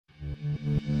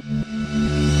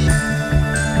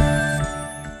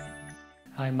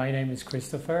My name is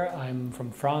Christopher. I'm from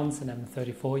France and I'm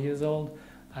 34 years old.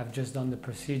 I've just done the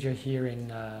procedure here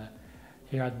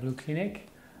at Blue Clinic,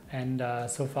 and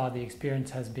so far the experience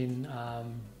has been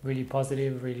really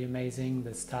positive, really amazing.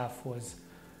 The staff was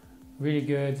really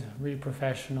good, really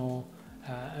professional.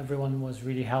 Everyone was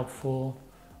really helpful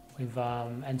with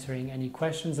answering any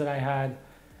questions that I had.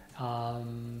 I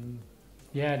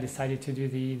decided to do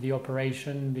the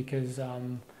operation because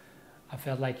I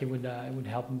felt like it would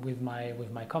help with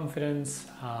my confidence,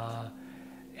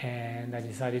 and I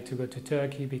decided to go to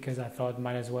Turkey because I thought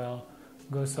might as well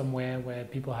go somewhere where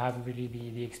people have really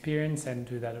the experience and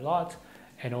do that a lot.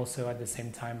 And also at the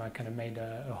same time I kind of made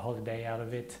a holiday out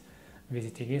of it,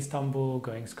 visiting Istanbul,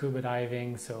 going scuba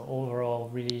diving. So overall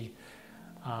really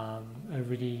a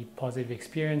really positive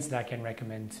experience that I can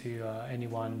recommend to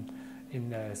anyone in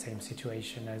the same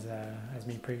situation as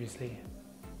me previously.